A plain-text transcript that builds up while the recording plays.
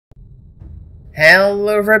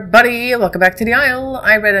Hello everybody, welcome back to the Isle.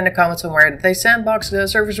 I read in the comments somewhere that they Sandbox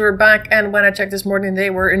servers were back, and when I checked this morning they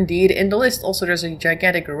were indeed in the list. Also there's a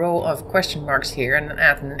gigantic row of question marks here and an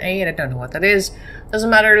at and an A, and I don't know what that is. Doesn't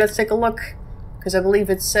matter, let's take a look. Because I believe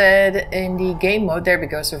it said in the game mode, there we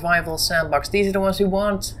go, survival Sandbox. These are the ones we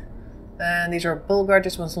want. And these are Bulgard,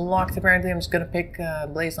 this one's locked apparently. I'm just gonna pick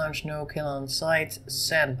Blaze Launch, no kill on site,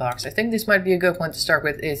 Sandbox. I think this might be a good one to start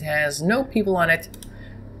with. It has no people on it.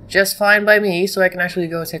 Just fine by me, so I can actually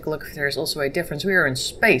go take a look if there's also a difference. We are in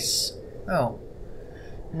space. Oh.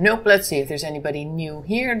 Nope, let's see if there's anybody new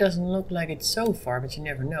here. Doesn't look like it so far, but you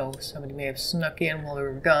never know. Somebody may have snuck in while we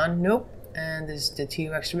were gone. Nope. And this is the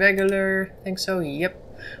T-Rex regular. Think so, yep.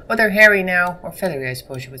 Oh, they're hairy now. Or feathery, I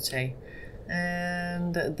suppose you would say.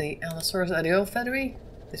 And the Allosaurus, are they all feathery?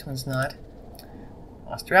 This one's not.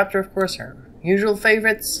 Ostraptor, of course, our usual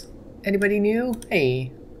favorites. Anybody new?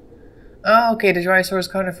 Hey. Oh, okay, the Drysaurus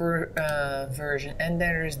carnivore version. And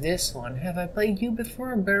there's this one. Have I played you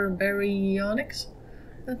before? Baryonyx?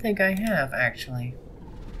 I don't think I have, actually.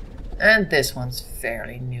 And this one's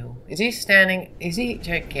fairly new. Is he standing? Is he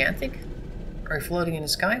gigantic? Are he floating in the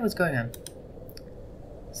sky? What's going on?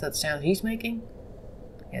 Is that the sound he's making?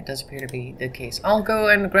 Yeah, it does appear to be the case. I'll go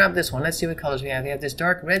and grab this one. Let's see what colors we have. We have this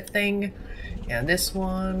dark red thing. Yeah, this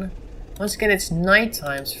one. Once again, it's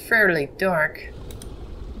nighttime. It's fairly dark.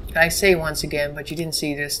 I say once again, but you didn't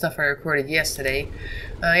see the stuff I recorded yesterday.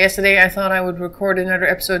 Yesterday I thought I would record another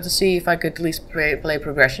episode to see if I could at least play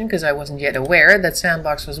progression, because I wasn't yet aware that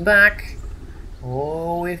Sandbox was back.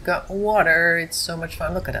 Oh, we've got water. It's so much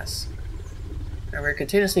fun. Look at us. And we're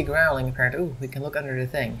continuously growling, apparently. Ooh, we can look under the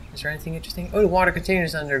thing. Is there anything interesting? Oh, the water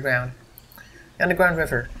continues underground. The underground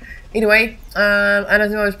river. Anyway, I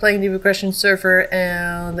don't know, I was playing the progression server,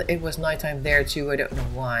 and it was nighttime there too. I don't know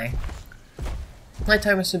why.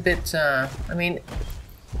 Nighttime is a bit, I mean,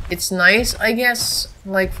 it's nice, I guess,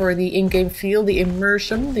 like for the in-game feel, the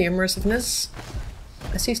immersion, the immersiveness.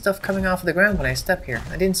 I see stuff coming off of the ground when I step here.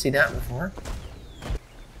 I didn't see that before.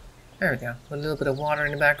 There we go, with a little bit of water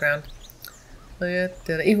in the background. But,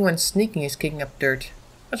 even when sneaking he's kicking up dirt.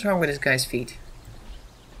 What's wrong with this guy's feet?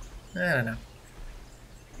 I don't know.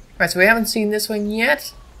 Alright, so we haven't seen this one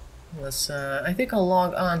yet. Let's, I think I'll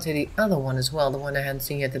log on to the other one as well, the one I hadn't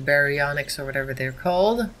seen yet, the Baryonyx or whatever they're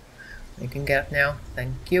called. You can get up now.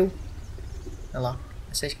 Thank you. Hello.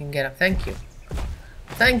 I said you can get up. Thank you.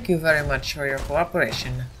 Thank you very much for your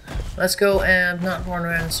cooperation. Let's go and not run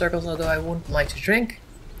around in circles, although I wouldn't like to drink.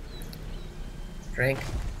 Drink.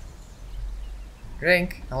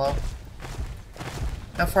 Drink. Hello.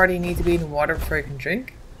 How far do you need to be in the water before you can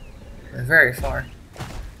drink? Very far.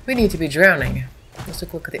 We need to be drowning. Let's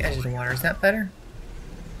take a look at the edge of the water. Is that better?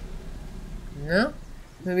 No?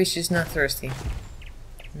 Maybe she's not thirsty.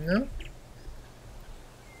 No?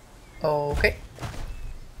 Okay.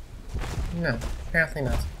 No, apparently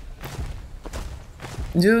not.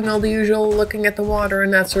 Doing all the usual looking at the water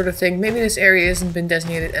and that sort of thing. Maybe this area hasn't been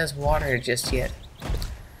designated as water just yet.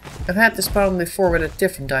 I've had this problem before with a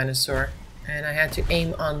different dinosaur. And I had to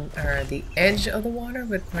aim on the edge of the water,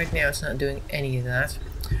 but right now it's not doing any of that.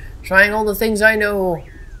 Trying all the things I know.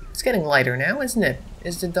 It's getting lighter now, isn't it?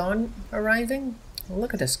 Is the dawn arriving? Well,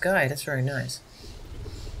 look at the sky. That's very nice.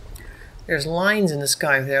 There's lines in the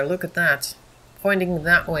sky there. Look at that. Pointing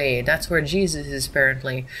that way. That's where Jesus is,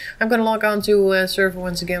 apparently. I'm going to log on to server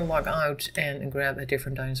once again, log out, and grab a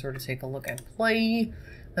different dinosaur to take a look at play.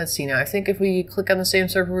 Let's see now. I think if we click on the same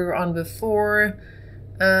server we were on before,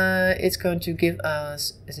 it's going to give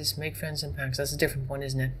us... Is this make friends in packs? That's a different one,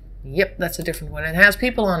 isn't it? Yep, that's a different one. It has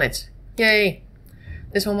people on it. Yay!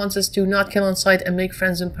 This one wants us to not kill on sight and make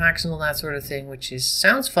friends in packs and all that sort of thing, which is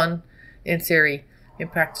sounds fun in theory. In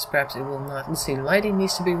practice, perhaps it will not. Let's see, lighting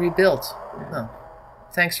needs to be rebuilt. Oh,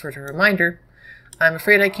 thanks for the reminder. I'm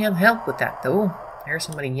afraid I can't help with that, though. There's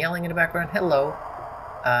somebody yelling in the background. Hello.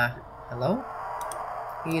 Hello?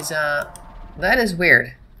 He's, that is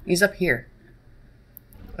weird. He's up here.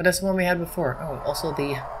 But that's the one we had before. Oh, also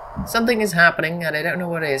the... Something is happening, and I don't know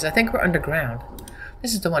what it is. I think we're underground.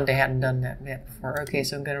 This is the one they hadn't done that yet before. Okay,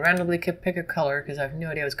 so I'm going to randomly pick a color, because I have no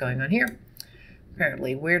idea what's going on here.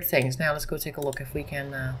 Apparently, weird things. Now let's go take a look if we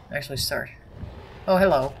can actually start. Oh,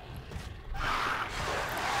 hello.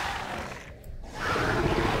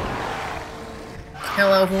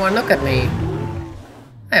 Hello, everyone. Look at me.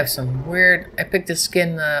 I have some weird... I picked his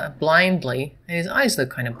skin blindly, and his eyes look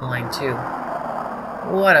kind of blind, too.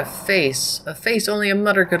 What a face. A face only a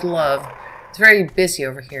mother could love. It's very busy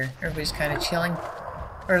over here. Everybody's kind of chilling.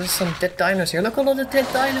 There's some dead dinos here. Look at all the dead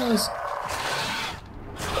dinos.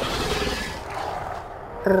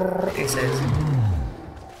 He says.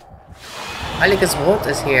 Heiliges Rot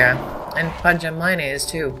is here. And Pajamine is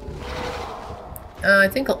too. I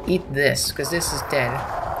think I'll eat this, because this is dead.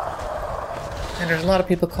 And there's a lot of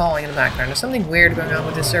people calling in the background. There's something weird going on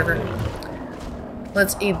with this server.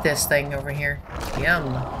 Let's eat this thing over here.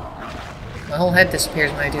 Yum. My whole head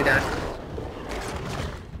disappears when I do that.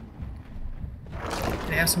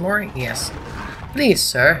 Can I have some more? Yes. Please,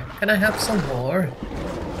 sir. Can I have some more?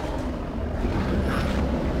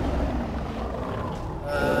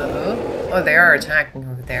 Oh, they are attacking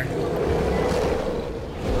over there.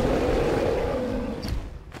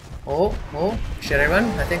 Oh, should I run?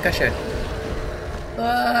 I think I should.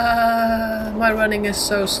 My running is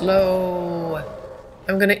so slow.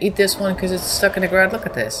 I'm gonna eat this one because it's stuck in the ground. Look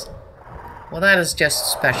at this. Well, that is just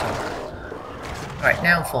special. Alright,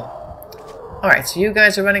 now I'm full. Alright, so you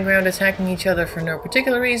guys are running around attacking each other for no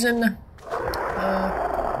particular reason.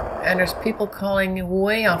 And there's people calling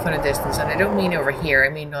way off in the distance, and I don't mean over here, I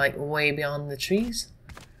mean like way beyond the trees.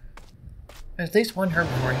 There's at least one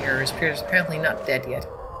herbivore here who's apparently not dead yet.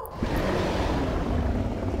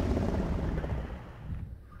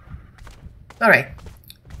 Alright.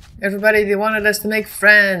 Everybody, they wanted us to make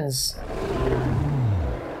friends.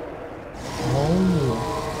 Oh.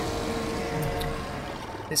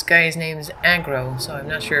 This guy's name is Aggro, so I'm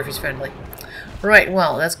not sure if he's friendly. Right,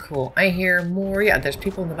 well, that's cool. I hear more. Yeah, there's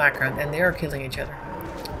people in the background, and they are killing each other.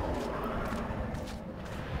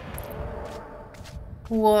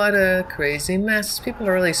 What a crazy mess. People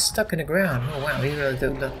are really stuck in the ground. Oh wow, he really do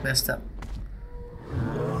look messed up.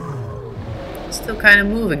 Still kind of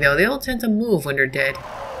moving, though. They all tend to move when they're dead.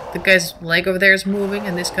 The guy's leg over there is moving,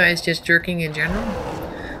 and this guy is just jerking in general.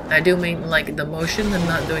 I do mean, like, the motion and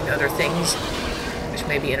not doing other things, which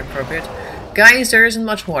may be inappropriate. Guys, there isn't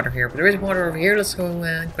much water here, but there is water over here. Let's go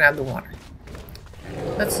and grab the water.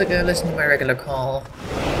 Let's go listen to my regular call.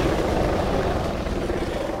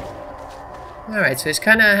 Alright, so it's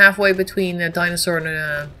kind of halfway between a dinosaur and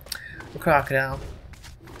a crocodile.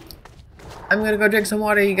 I'm gonna go drink some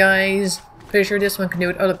water, you guys. Pretty sure this one can do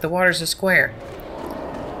it. Oh, look, the water's a square.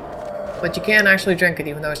 But you can't actually drink it,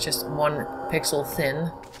 even though it's just 1 pixel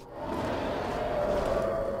thin.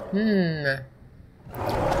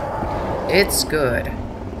 It's good.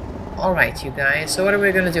 Alright, you guys. So what are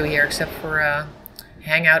we gonna do here except for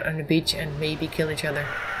hang out on the beach and maybe kill each other?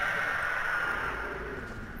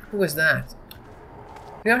 Who was that?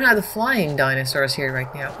 We don't have the flying dinosaurs here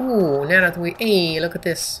right now. Ooh, now that we... Hey, look at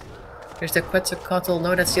this. There's the Quetzalcoatl.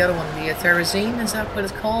 No, that's the other one. The Therazine, is that what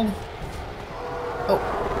it's called? Oh.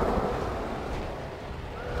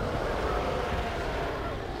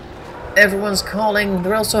 Everyone's calling.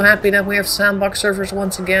 They're all so happy that we have Sandbox servers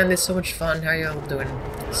once again. It's so much fun. How are you all doing?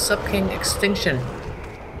 Sup King Extinction.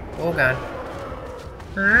 Oh god.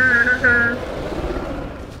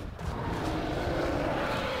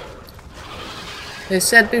 They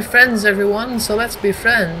said be friends, everyone, so let's be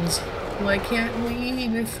friends. Why can't we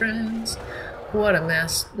be friends? What a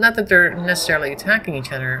mess. Not that they're necessarily attacking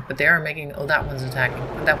each other, but they are making... Oh, that one's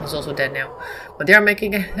attacking. That one's also dead now. But they are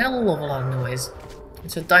making a hell of a lot of noise.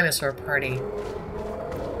 It's a dinosaur party.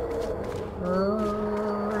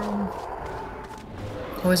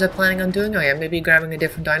 What was I planning on doing? Oh yeah, maybe grabbing a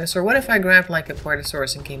different dinosaur. What if I grabbed like a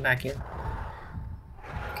Puertosaurus and came back here?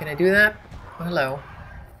 Can I do that? Oh, hello.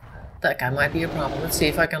 That guy might be a problem. Let's see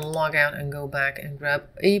if I can log out and go back and grab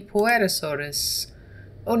a Puertosaurus.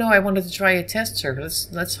 Oh no, I wanted to try a test server.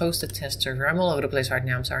 Let's host a test server. I'm all over the place right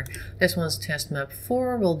now, I'm sorry. This one's test map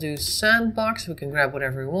 4. We'll do Sandbox. We can grab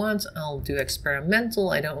whatever we want. I'll do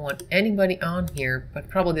experimental. I don't want anybody on here, but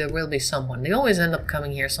probably there will be someone. They always end up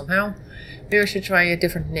coming here somehow. Maybe I should try a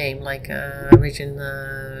different name, like Region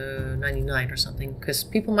 99 or something, because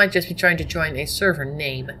people might just be trying to join a server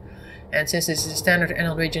name. And since this is a standard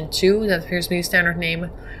NL Region 2, that appears to be a standard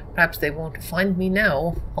name, perhaps they won't find me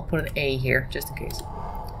now. I'll put an A here, just in case.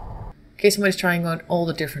 In case somebody's trying out all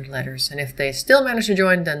the different letters. And if they still manage to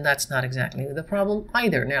join, then that's not exactly the problem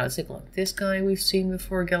either. Now, let's take a look. This guy we've seen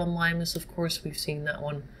before, Gallimimus, of course, we've seen that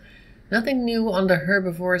one. Nothing new on the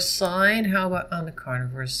herbivore side. How about on the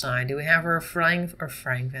carnivore side? Do we have our flying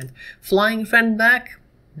friend back?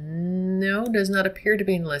 No, does not appear to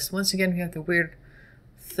be in the list. Once again, we have the weird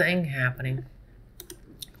thing happening.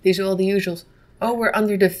 These are all the usuals. Oh, we're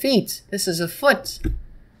under the feet. This is a foot.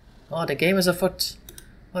 Oh, the game is a foot.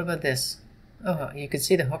 What about this? Oh, you can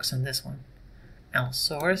see the hooks on this one.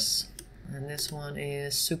 Allosaurus. And this one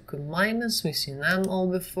is Suchomimus. We've seen them all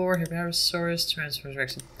before. Herbarosaurus, Tyrannosaurus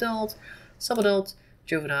Rex adult, subadult,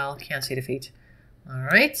 juvenile. Can't see the feet.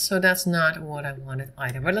 Alright, so that's not what I wanted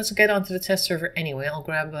either. But let's get onto the test server anyway. I'll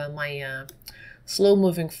grab my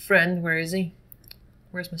slow-moving friend. Where is he?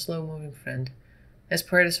 Where's my slow-moving friend? Has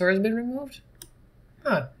Puertosaurus been removed?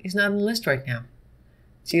 Oh, he's not on the list right now.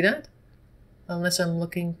 See that? Unless I'm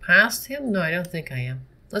looking past him? No, I don't think I am.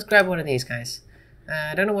 Let's grab one of these guys.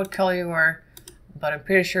 I don't know what color you are, but I'm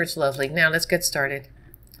pretty sure it's lovely. Now, let's get started.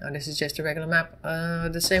 Oh, this is just a regular map.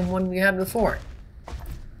 The same one we had before.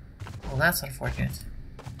 Well, that's unfortunate.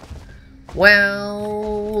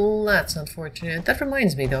 Well, that's unfortunate. That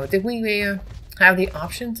reminds me, though. Did we have the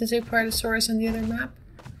option to take Partosaurus on the other map?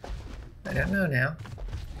 I don't know now.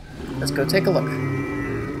 Let's go take a look.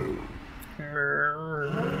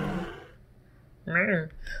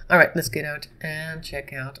 Alright, let's get out and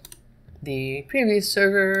check out the previous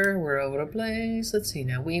server. We're over the place. Let's see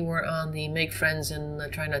now. We were on the make friends and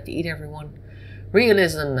try not to eat everyone.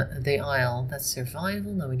 Realism, the Isle. That's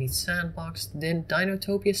survival. No, we need Sandbox. Then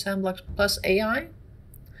Dinotopia Sandbox plus AI?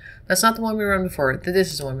 That's not the one we were on before.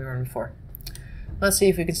 This is the one we were on before. Let's see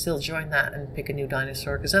if we can still join that and pick a new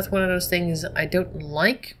dinosaur. Because that's one of those things I don't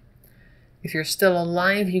like. If you're still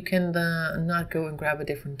alive, you can not go and grab a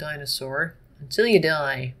different dinosaur until you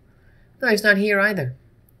die. No, he's not here either.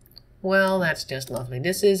 Well, that's just lovely.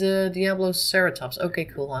 This is a Diabloceratops. Okay,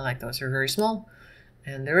 cool. I like those. They're very small.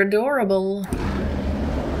 And they're adorable.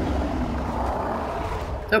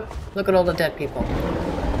 Oh, look at all the dead people.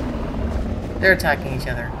 They're attacking each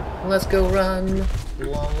other. Let's go run.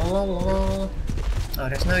 La la la la. Oh,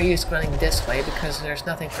 there's no use running this way because there's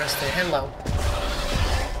nothing for us to... Hello.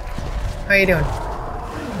 How you doing?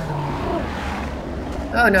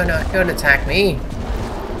 Oh, no, no. Don't attack me.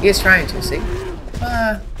 He is trying to, see?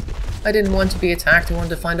 I didn't want to be attacked. I wanted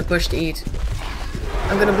to find a bush to eat.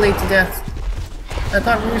 I'm gonna bleed to death. I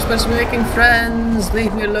thought we were supposed to be making friends.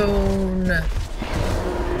 Leave me alone.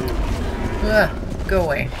 Go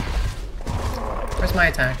away. Where's my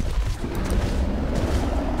attack?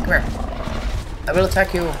 Come here. I will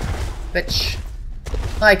attack you, bitch.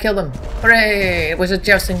 I killed him. Hooray! It was a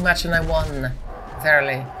jousting match and I won.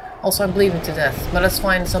 Verily. Also, I'm bleeding to death, but let's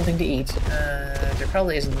find something to eat. There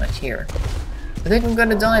probably isn't much here. I think I'm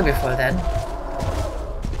gonna die before then.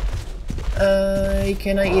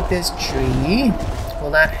 Can I eat this tree?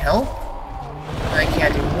 Will that help? I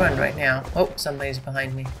can't even run right now. Oh, somebody's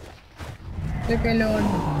behind me. Leave me alone.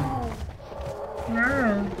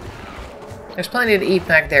 No. There's plenty to eat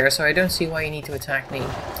back there, so I don't see why you need to attack me.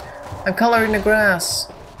 I'm coloring the grass.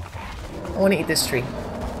 I want to eat this tree.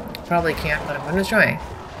 Probably can't, but I'm gonna try.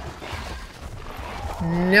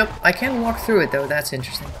 Nope, I can walk through it though. That's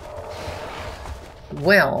interesting.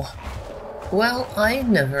 Well, I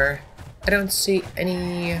don't see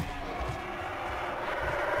any...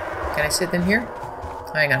 Can I sit in here?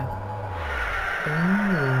 Hang on.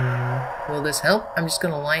 Ooh. Will this help? I'm just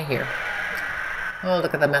gonna lie here. Oh,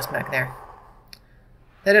 look at the mess back there.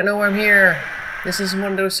 They don't know why I'm here. This is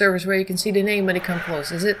one of those servers where you can see the name when they come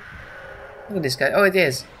close, is it? Look at this guy. Oh, it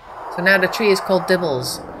is. So now the tree is called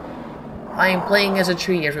Dibbles. I am playing as a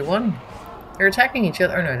tree, everyone. They're attacking each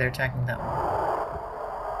other. Oh no, they're attacking that one.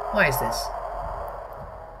 Why is this?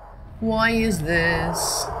 Why is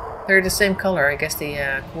this? They're the same color. I guess they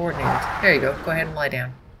coordinated. There you go. Go ahead and lie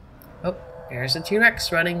down. Oh, there's a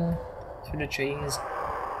T-Rex running through the trees.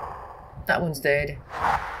 That one's dead.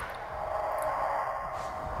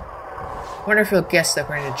 I wonder if he'll guess that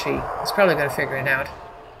we're in a tree. He's probably going to figure it out.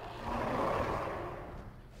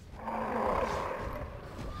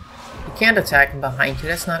 You can't attack him behind you.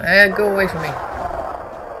 That's not... go away from me.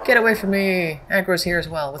 Get away from me. Aggro's here as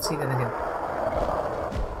well. What's he going to do?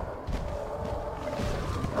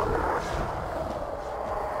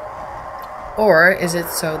 Or is it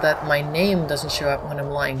so that my name doesn't show up when I'm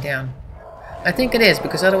lying down? I think it is,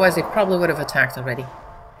 because otherwise they probably would have attacked already.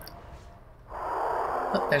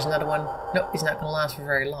 Oh, there's another one. Nope, he's not going to last for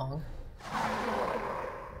very long.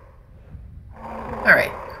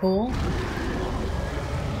 Alright, cool.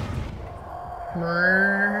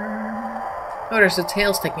 Oh, there's the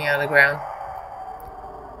tail sticking out of the ground.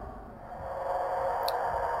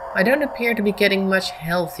 I don't appear to be getting much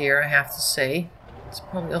healthier, I have to say. It's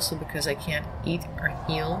probably also because I can't eat or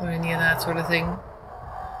heal or any of that sort of thing.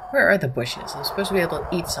 Where are the bushes? I'm supposed to be able to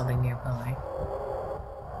eat something nearby.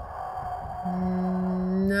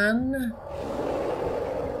 None?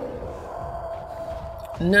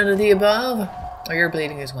 None of the above? Oh, you're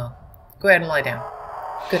bleeding as well. Go ahead and lie down.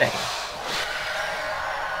 Good idea.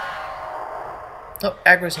 Oh,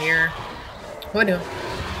 Aggro's here. What do?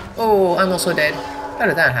 Oh, I'm also dead. How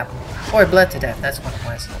did that happen? Oh, I bled to death. That's what it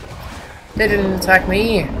was. They didn't attack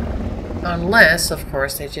me. Unless, of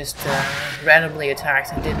course, they just randomly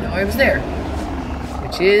attacked and didn't know I was there.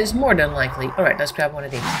 Which is more than likely. Alright, let's grab one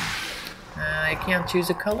of these. I can't choose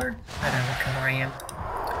a color? I don't know what color I am.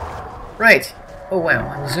 Right. Oh wow,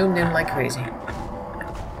 I'm zoomed in like crazy.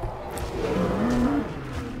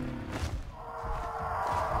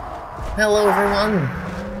 Hello everyone!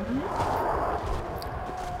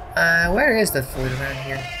 Where is the food around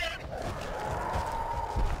here?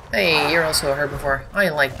 Hey, you're also a herbivore. I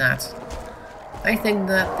like that. I think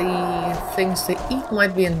that the things to eat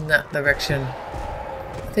might be in that direction.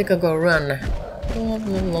 I think I'll go run.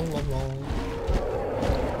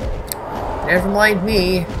 Never mind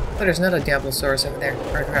me. Oh, there's another Diablosaurus over there.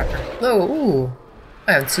 Or Raptor. Oh, ooh.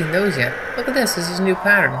 I haven't seen those yet. Look at this. This is a new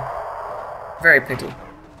pattern. Very pretty.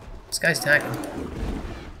 This guy's tagging.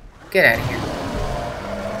 Get out of here.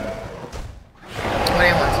 What do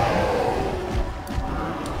you want?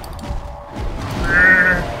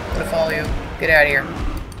 I'm gonna follow you. Get out of here.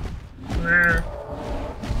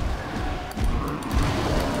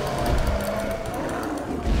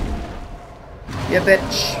 Yeah,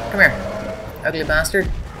 bitch. Come here. Ugly bastard.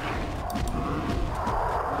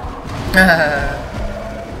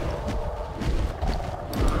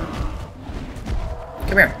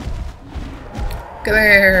 Come here. Come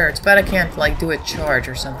here. It's bad I can't, like, do a charge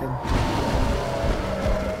or something.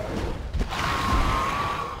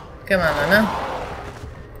 Come on, Luna.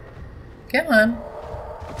 Come on.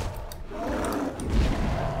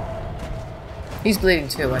 He's bleeding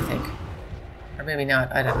too, I think. Or maybe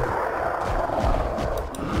not. I don't know.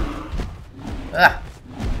 Ah!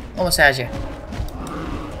 Almost had you.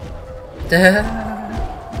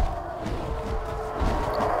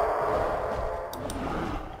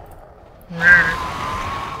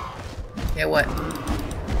 Yeah, what?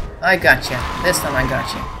 I gotcha. This time I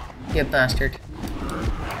gotcha. You bastard.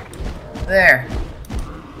 There.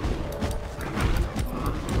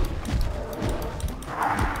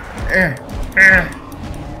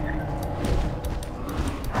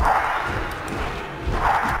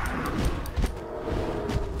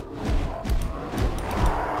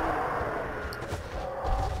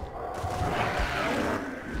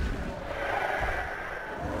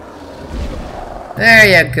 There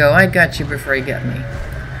you go, I got you before you got me.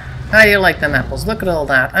 How do you like them apples? Look at all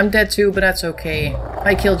that. I'm dead too, but that's okay.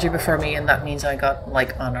 I killed you before me, and that means I got,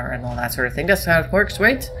 like, honor and all that sort of thing. That's how it works,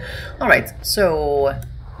 right? Alright, so...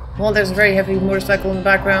 Well, there's a very heavy motorcycle in the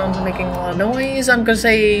background making a lot of noise. I'm gonna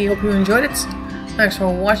say, hope you enjoyed it. Thanks for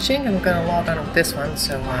watching. I'm gonna log on with this one,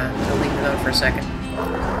 so I'll leave it on for a second.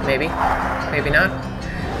 Maybe. Maybe not.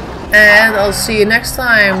 And I'll see you next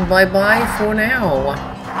time. Bye-bye for now.